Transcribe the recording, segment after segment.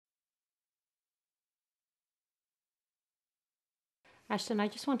Ashton, I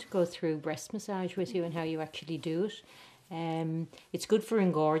just want to go through breast massage with you and how you actually do it. It's good for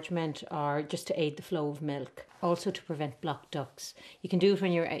engorgement or just to aid the flow of milk. Also to prevent blocked ducts. You can do it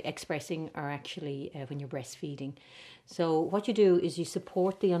when you're expressing or actually when you're breastfeeding. So what you do is you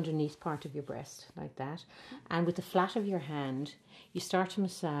support the underneath part of your breast like that. And with the flat of your hand, you start to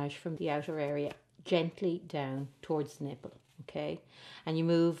massage from the outer area gently down towards the nipple. Okay? And you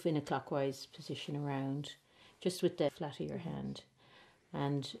move in a clockwise position around just with the flat of your hand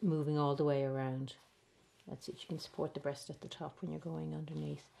and moving all the way around. That's it. You can support the breast at the top when you're going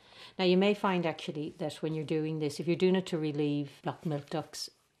underneath. Now you may find actually that when you're doing this, if you're doing it to relieve blocked milk ducts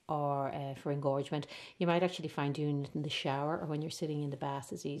or for engorgement, you might actually find doing it in the shower or when you're sitting in the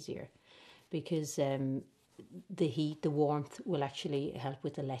bath is easier, because the heat, the warmth will actually help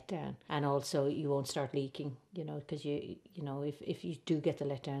with the letdown, and also you won't start leaking, because if you do get the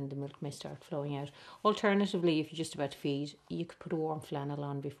letdown, the milk may start flowing out. Alternatively, if you're just about to feed, you could put a warm flannel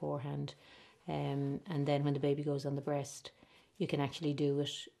on beforehand, and then when the baby goes on the breast, you can actually do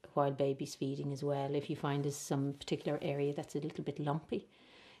it while baby's feeding as well. If you find there's some particular area that's a little bit lumpy,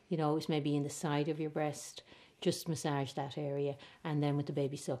 it's maybe in the side of your breast, just massage that area, and then with the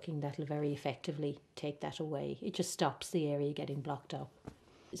baby sucking, that'll very effectively take that away. It just stops the area getting blocked up.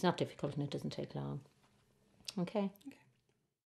 It's not difficult and it doesn't take long. Okay.